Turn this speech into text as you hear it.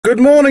Good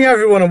morning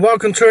everyone and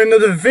welcome to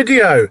another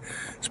video.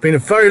 It's been a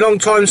very long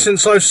time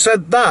since I've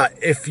said that.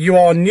 If you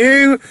are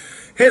new,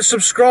 hit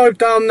subscribe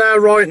down there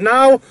right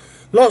now.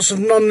 Lots of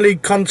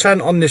non-league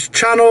content on this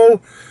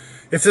channel.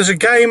 If there's a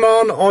game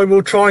on, I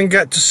will try and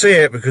get to see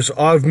it because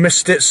I've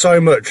missed it so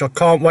much. I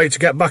can't wait to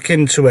get back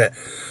into it.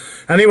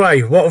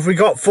 Anyway, what have we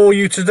got for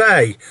you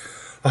today?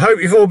 I hope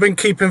you've all been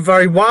keeping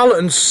very well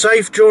and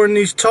safe during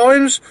these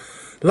times.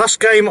 Last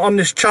game on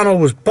this channel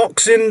was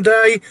Boxing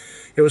Day.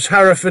 It was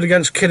Hereford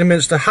against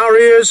Harvington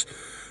Harriers,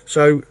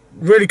 so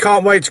really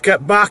can't wait to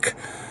get back.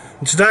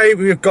 And today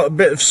we've got a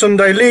bit of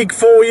Sunday League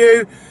for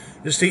you.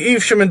 It's the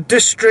Evesham and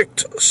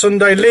District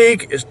Sunday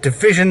League. It's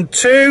Division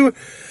 2.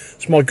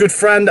 It's my good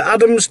friend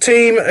Adam's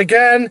team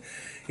again.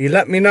 He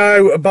let me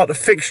know about the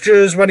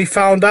fixtures when he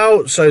found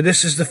out, so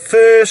this is the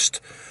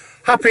first.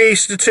 Happy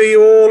Easter to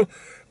you all.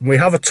 And we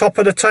have a top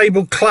of the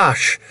table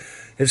clash.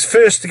 It's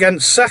first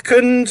against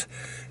second.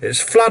 It's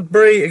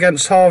Fladbury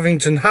against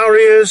Harvington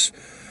Harriers.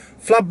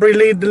 Fladbury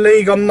lead the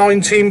league on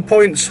 19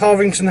 points,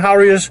 Harvington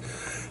Harriers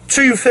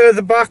 2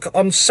 further back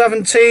on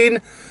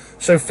 17.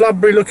 So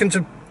Fladbury looking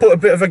to put a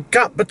bit of a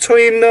gap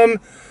between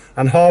them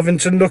and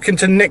Harvington looking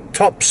to nick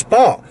top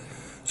spot.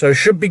 So it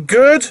should be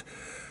good.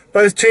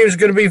 Both teams are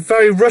going to be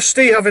very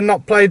rusty, having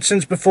not played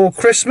since before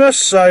Christmas.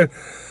 So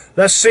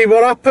let's see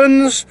what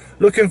happens.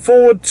 Looking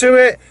forward to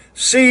it.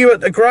 See you at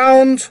the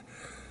ground.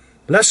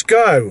 Let's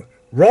go.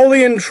 Roll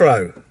the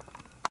intro.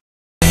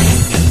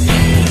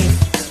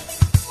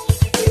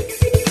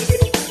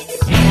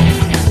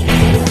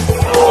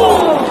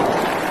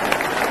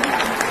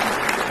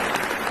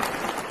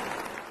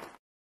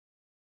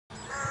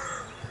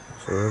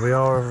 So here we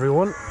are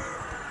everyone,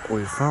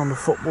 we've found a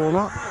football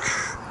match.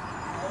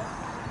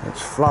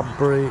 It's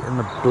Fladbury in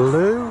the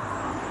blue,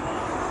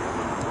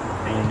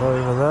 and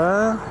over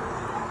there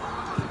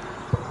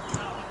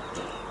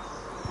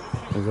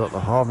we've got the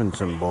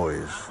Harvington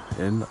boys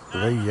in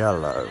the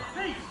yellow.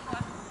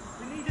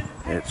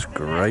 It's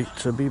great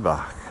to be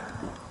back.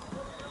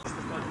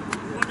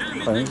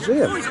 I didn't see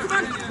him.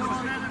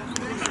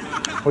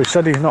 Well, he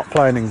said he's not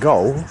playing in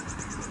goal.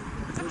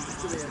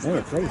 Yeah,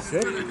 he plays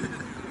sick.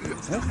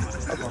 I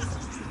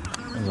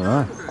don't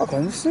know. I can't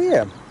even see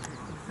him.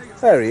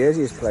 There he is,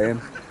 he's playing.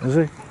 Is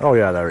he? Oh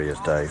yeah, there he is,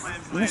 Dave.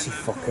 Messy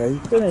fucker,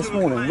 he's done it this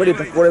morning. Ready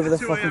back all over the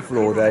fucking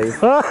floor, Dave.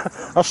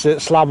 That's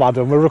it, slam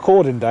Adam. We're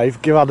recording, Dave.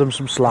 Give Adam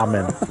some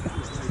slamming.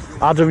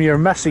 Adam, you're a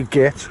messy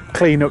git.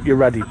 Clean up your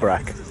ready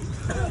break.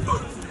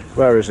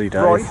 Where is he,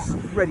 Dave? Right,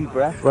 ready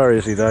breath. Where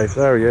is he, Dave?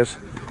 There he is.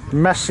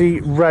 Messy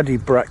ready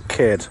break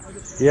kid.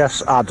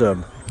 Yes,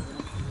 Adam.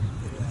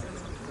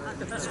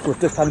 It's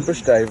good to pan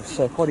brush, Dave,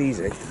 so quite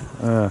easy.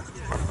 I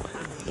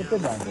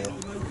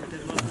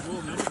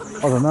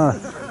don't know.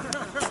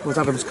 Where's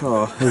Adam's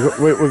car?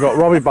 We've got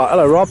Robbie back.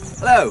 Hello, Rob.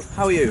 Hello,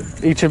 how are you?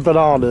 Eating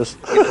bananas.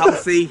 You're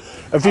healthy.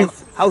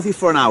 Healthy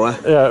for an hour.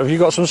 Yeah, have you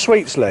got some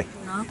sweets, Lee?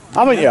 No.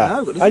 Haven't you?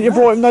 No, Ain't you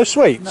brought him no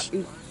sweets?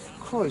 No,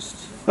 Christ.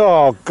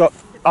 Oh, got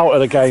out of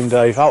the game,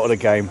 Dave. Out of the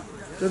game.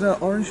 Does an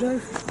orange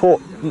shave?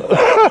 Port.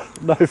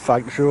 No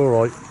thanks, you're all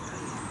right.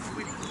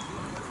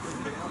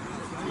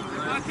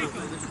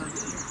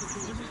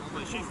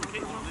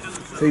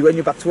 See when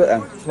you're back to it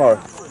then, tomorrow.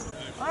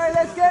 Hey,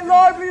 let's get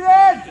lively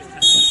then!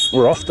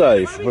 We're off,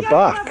 Dave. We're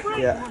back.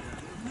 Yeah.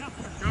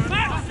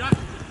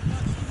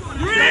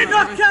 Read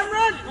that,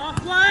 Cameron!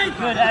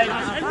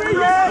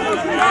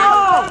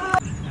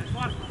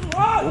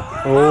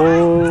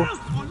 Oh.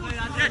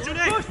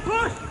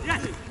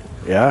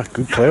 Yeah,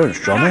 good clearance,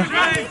 Johnny.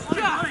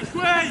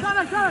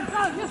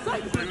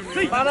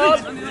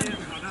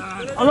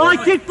 I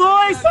like it,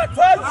 boys!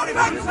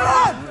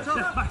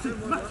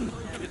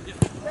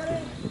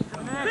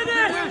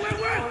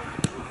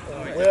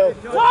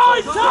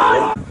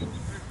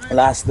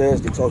 Last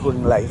Thursday, so I was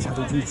running late. I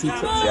had to do 2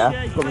 trips,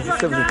 yeah? Got the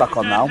services back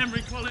on now.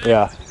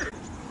 Yeah.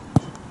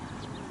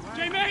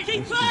 Boy,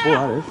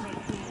 that is.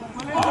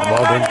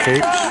 Well done,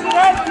 Keeps.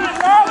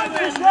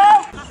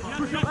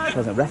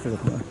 Doesn't ref it,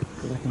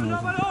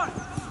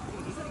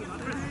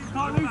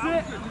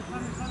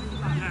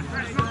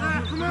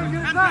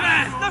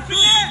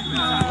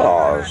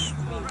 Bars.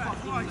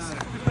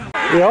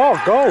 Yeah,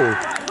 goal.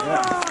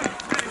 Yeah.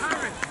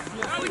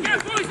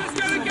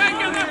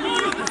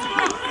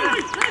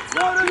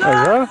 There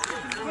you go.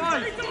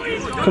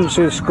 Couldn't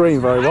see the screen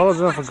very well, I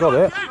don't know if I got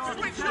it.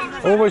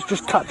 Always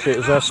just catch it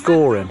as they're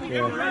scoring.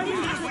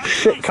 Yeah.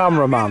 Shit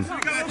cameraman.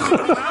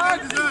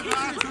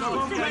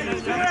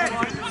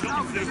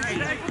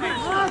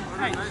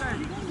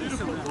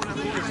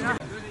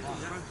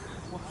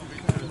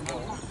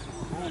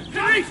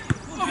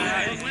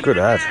 Good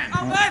head.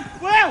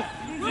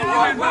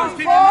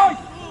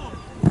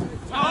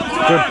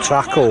 Good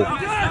tackle.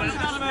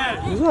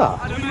 Who's that?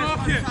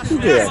 Who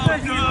did?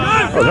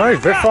 Oh no, he's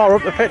a bit far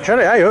up the pitch, isn't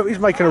he? Hey, hope he's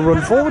making a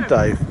run forward,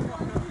 Dave.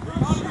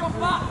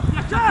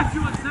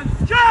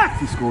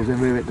 He scores in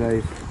with it,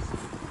 Dave.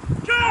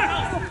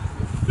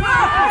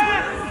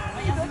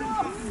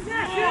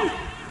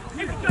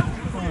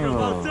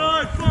 Oh.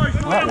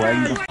 That way.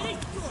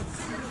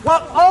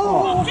 What?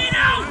 Oh!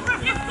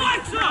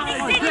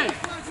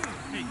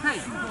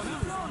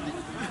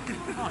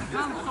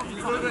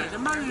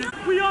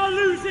 We are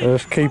losing.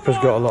 This keeper's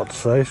got a lot to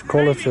say. It's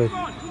quality.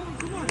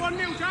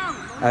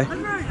 Hey?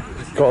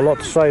 Got a lot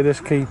to say, this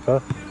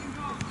keeper.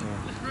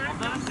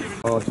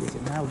 Oh, is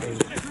it now,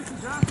 dude?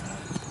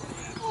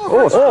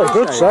 Oh,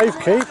 good save,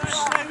 keeps.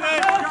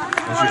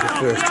 This is the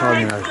first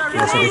time, you know.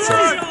 Yes, it is.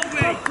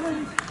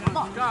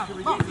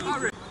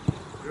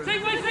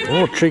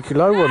 Oh, cheeky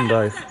low one,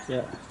 Dave.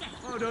 Yeah.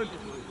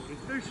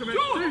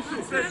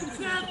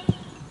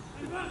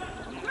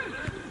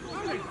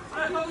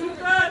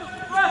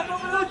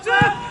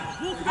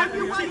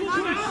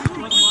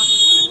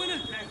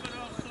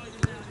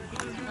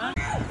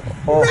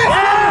 Oh.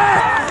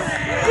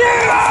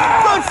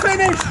 Good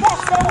finish.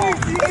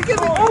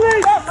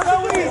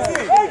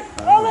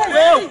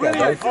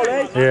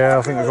 Yeah,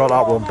 I think we got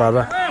that one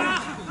better.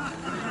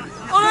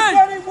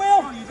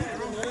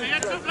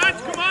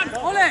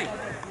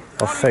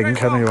 I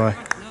think, anyway.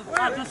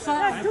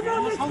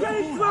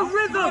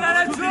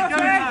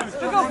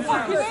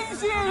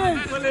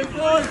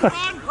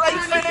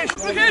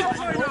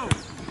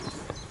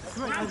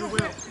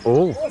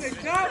 Oh.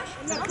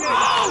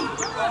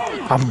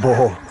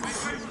 Handball.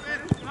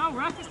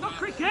 It's not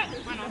cricket.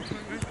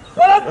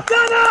 Well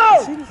done now!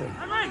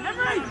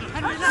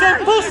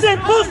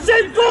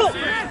 Simple!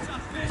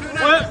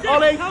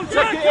 Ollie,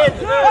 take it in.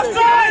 That's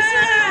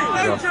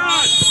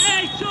nice!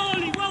 Hey,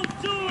 Charlie, well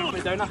done!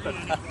 It don't happen.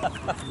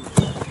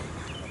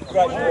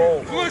 Great ball.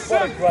 What a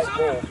great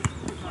ball.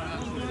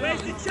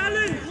 Where's the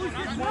challenge?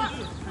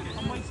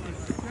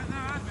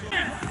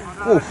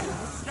 Oh.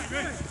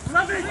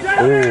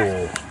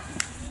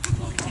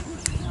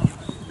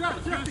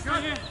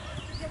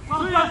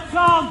 Come back,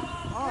 Tom!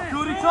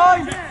 Good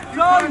time!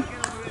 Tom!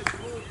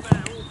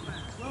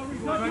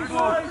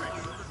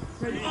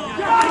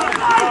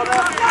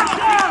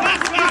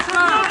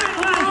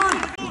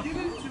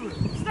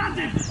 Stand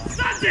him!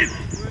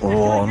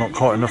 Oh, not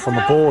quite enough on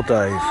the ball,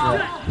 Dave.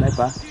 Leg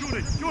back.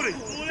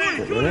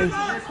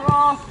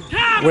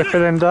 Whip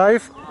it in,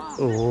 Dave.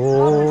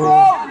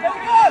 Oh.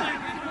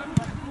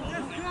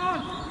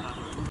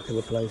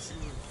 Killer place.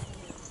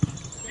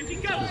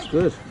 That's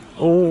good.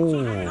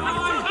 Oh.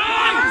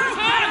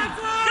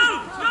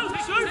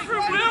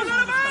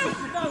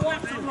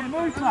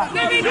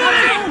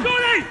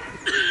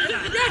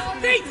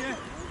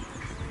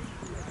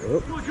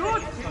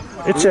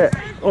 It's it.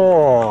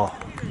 Oh.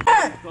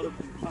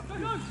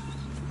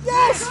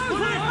 Yes!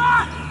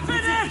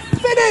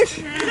 Finish!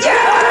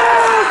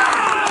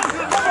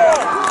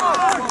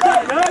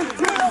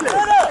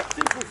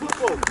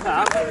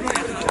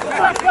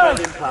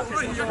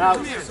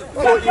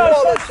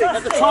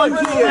 At the time to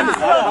the end,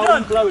 how are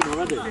you blowing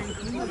already?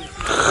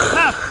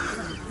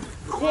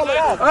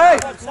 Hey!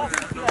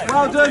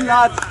 Well done,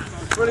 lads.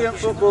 Brilliant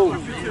football.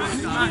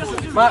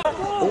 Matt.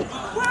 Oh,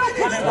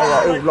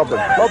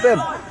 lob him.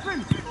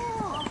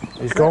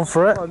 He's gone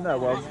for it. Oh, no,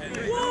 well.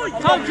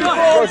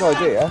 Good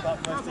idea.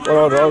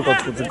 Well, I've got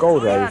to the goal,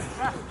 Dave.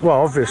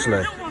 Well,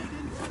 obviously.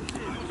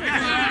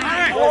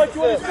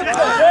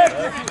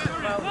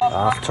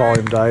 Half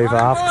time, Dave.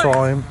 Half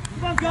time.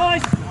 Come on,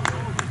 guys!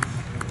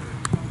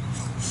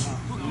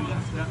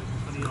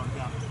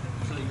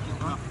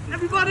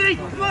 Everybody!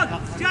 Come on!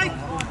 Jake!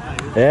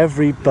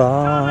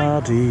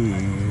 Everybody.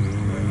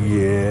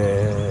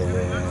 Yeah.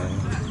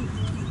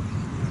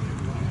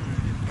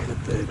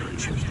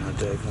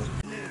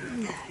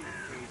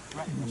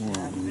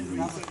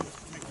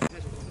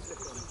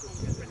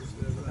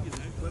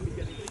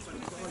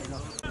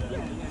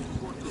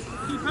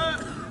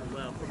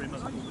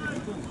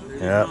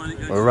 Yeah,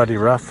 we're ready,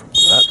 ref.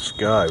 Let's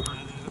go.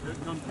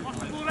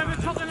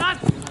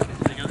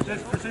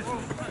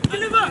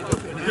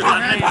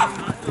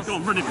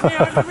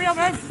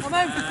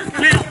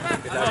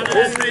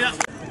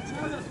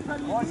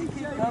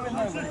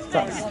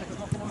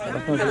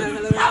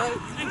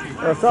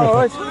 That's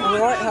alright.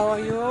 Alright, how are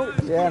you all?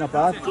 Yeah, not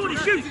bad.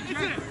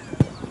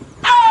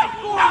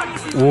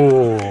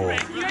 Whoa.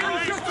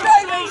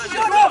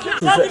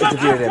 Who's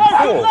interviewing him?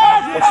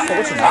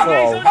 What's in that?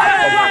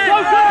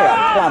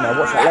 Planner,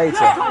 watch that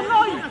later.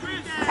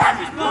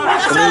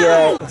 And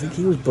I think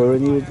he was Borough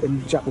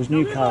and Jack was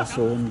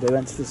Newcastle, and they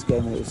went to this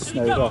game and it was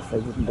snowed off. They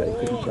couldn't play it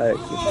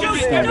because it was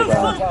snowed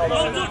about.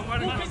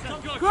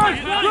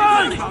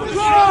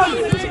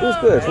 It was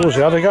good. Oh, he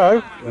had a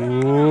go.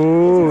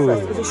 Ooh.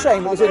 It was a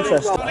shame, it was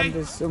interesting. And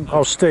there's some...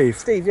 Oh, Steve.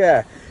 Steve,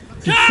 yeah.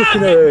 He's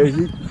fucking the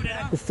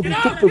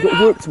fucking football got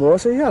to work tomorrow. I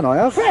said, yeah, and I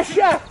have.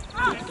 Pressure!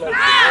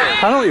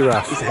 Penalty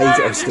ref. He's a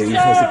hater of Steve. I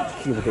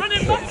think he will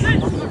get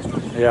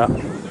kicked. Yeah.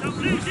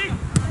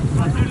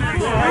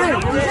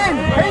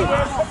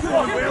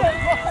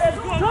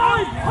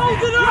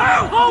 Hold it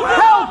up! Hold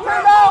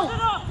it up!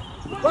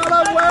 Well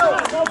done, Will!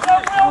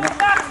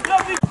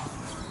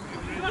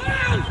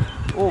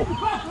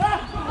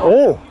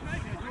 Oh.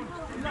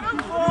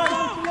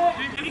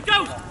 Here he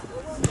goes!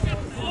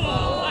 Oh,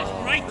 that's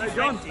great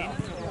defending.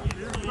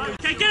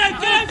 Okay, get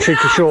out!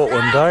 Cheeky short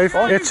one, Dave.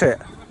 Hit it.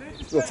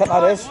 You'll take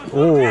that is.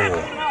 Oh.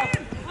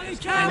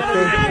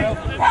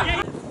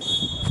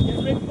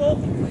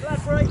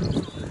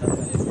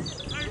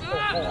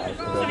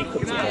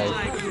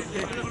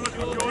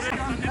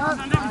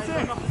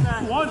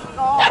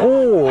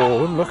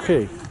 Oh,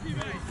 unlucky.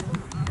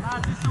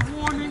 Lads, it's a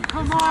warning,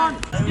 come on!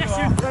 Yes,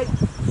 you play!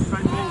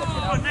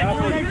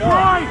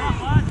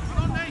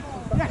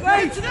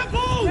 Wait to the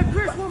ball!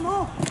 Chris, one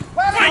more!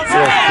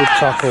 Yeah, good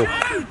tackle.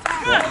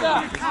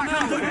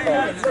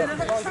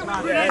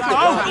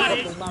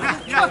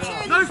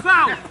 No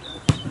foul!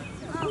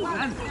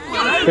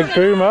 Big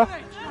boomer.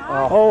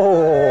 Oh.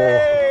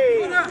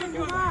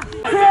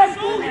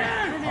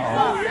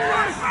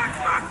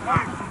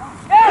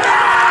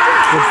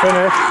 Good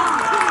finish.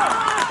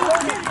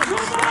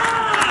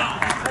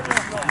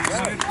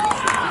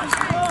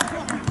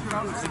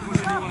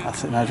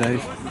 That's it now,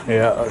 Dave.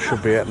 Yeah, that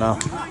should be it now.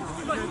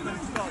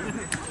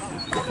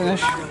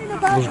 Finish.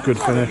 It was a good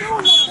finish.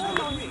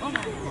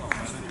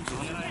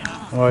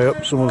 Way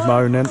up, someone's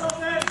moaning.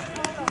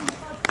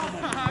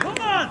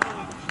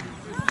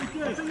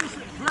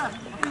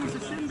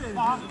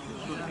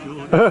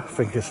 I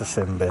think it's a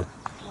sin bin.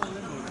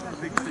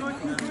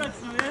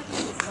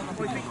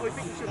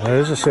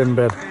 There's a sin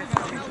bin.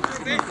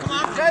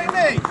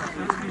 Jamie!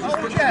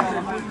 Hold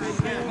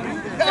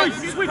it!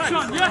 Switch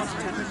on, yes!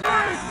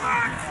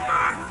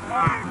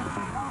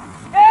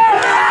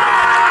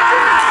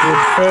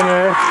 Good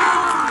finish.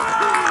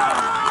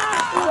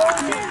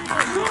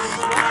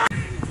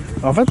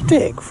 I've a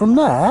dig from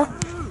there.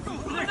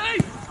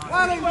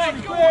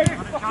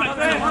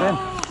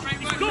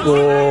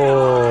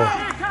 Whoa.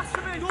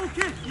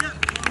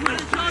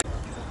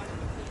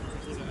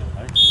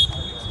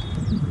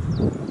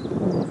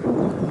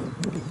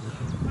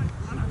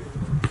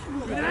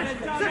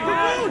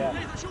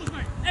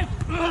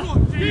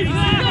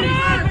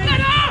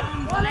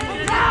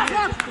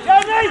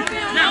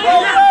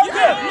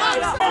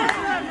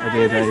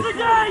 Idea, Dave.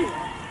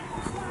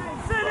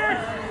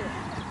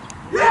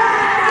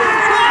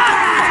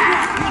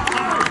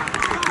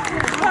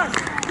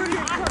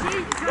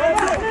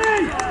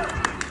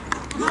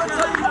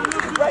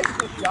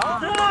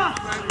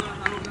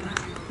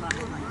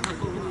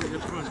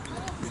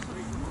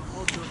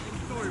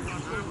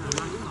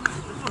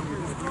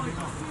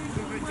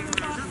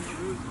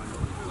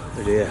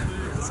 Idea.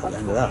 That's the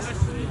end of that.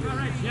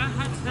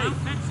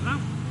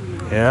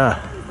 Yeah.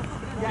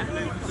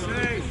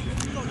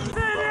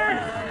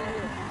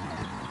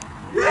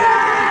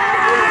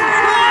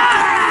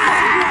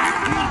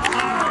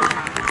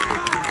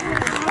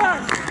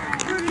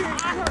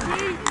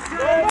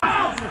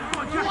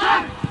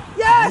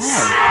 Yes!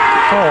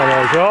 Oh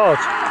my God.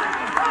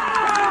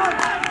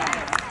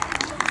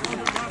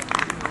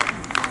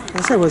 I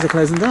say, where's the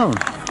closing down?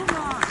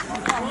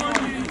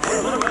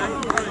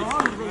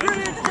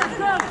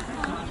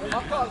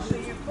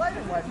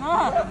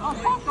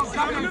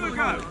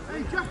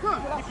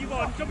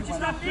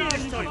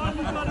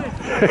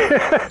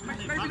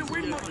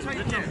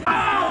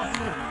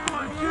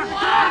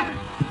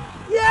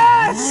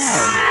 Yes!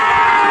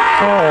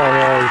 Oh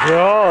my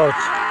God.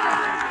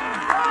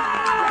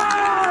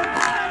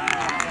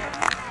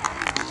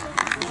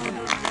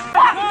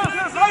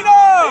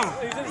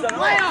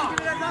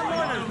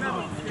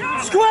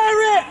 Square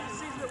it!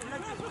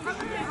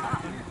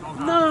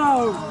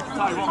 No!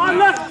 On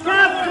left,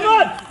 Cam, come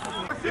on!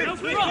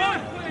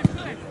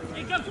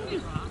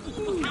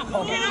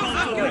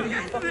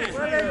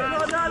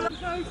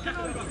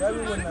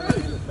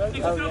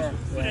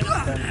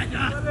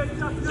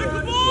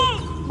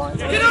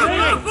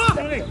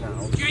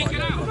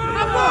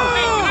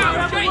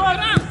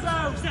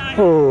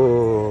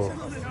 Oh.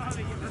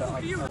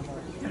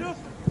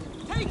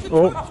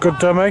 Oh, good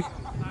dummy.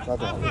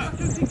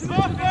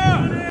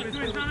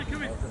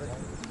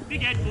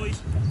 Big head,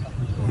 boys.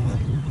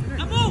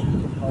 Come on!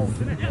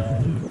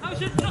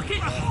 How's it? Knock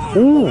it!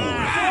 Ooh.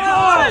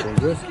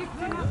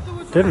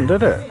 Didn't,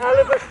 did it? Hell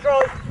of a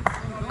strike!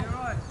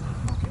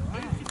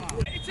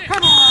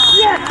 Come on!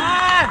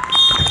 Yes!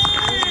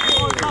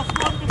 Oh, that's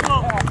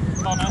wonderful!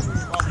 Oh, that's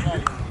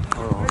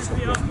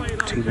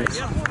 2 bits.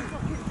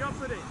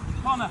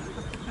 Connor,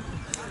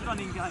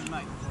 stunning game,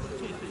 mate.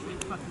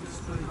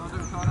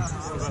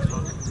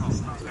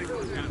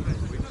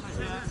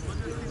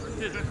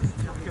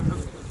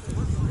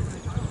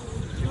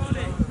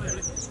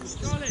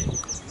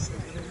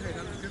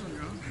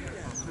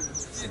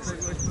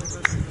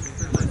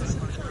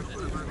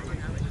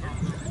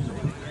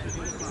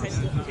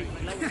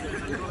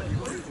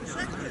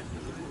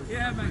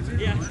 Yeah, mate.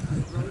 Yeah.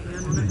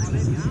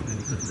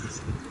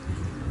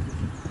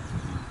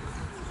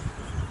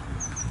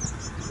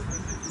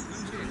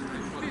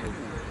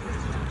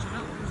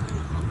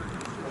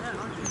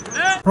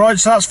 Right,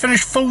 so that's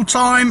finished full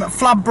time.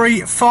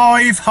 Fladbury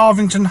 5,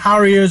 Harvington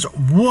Harriers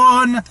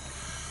 1.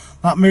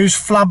 That moves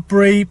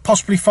Fladbury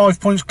possibly 5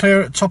 points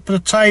clear at the top of the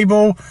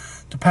table,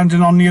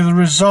 depending on the other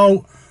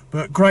result.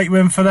 But great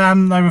win for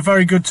them. They were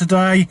very good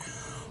today.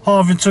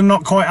 Harvington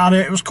not quite at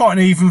it. It was quite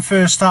an even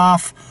first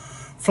half.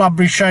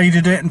 Fladbury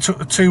shaded it and took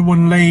the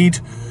 2-1 lead.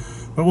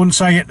 But once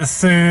they hit the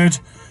third,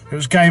 it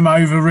was game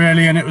over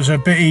really, and it was a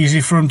bit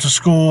easy for them to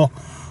score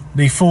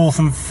the 4th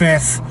and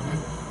 5th.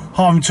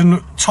 Harvington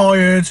looked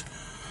tired.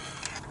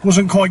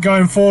 Wasn't quite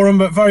going for them,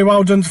 but very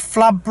well done to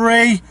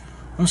Fladbury.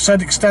 As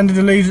said, extended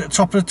the lead at the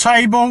top of the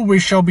table. We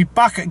shall be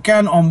back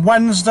again on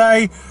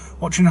Wednesday,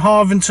 watching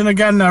Harvington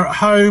again. They're at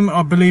home.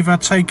 I believe they're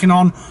taking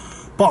on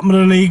bottom of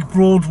the league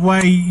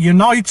Broadway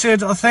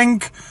United, I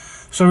think.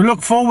 So we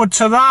look forward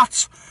to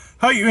that.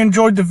 Hope you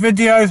enjoyed the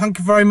video. Thank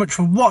you very much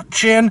for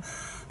watching.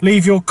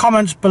 Leave your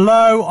comments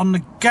below on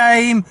the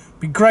game.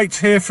 Be great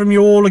to hear from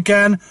you all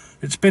again.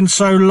 It's been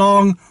so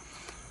long.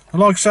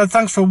 And like I said,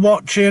 thanks for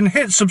watching.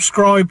 Hit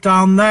subscribe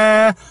down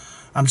there.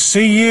 And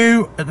see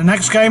you at the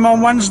next game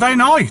on Wednesday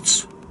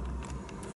night.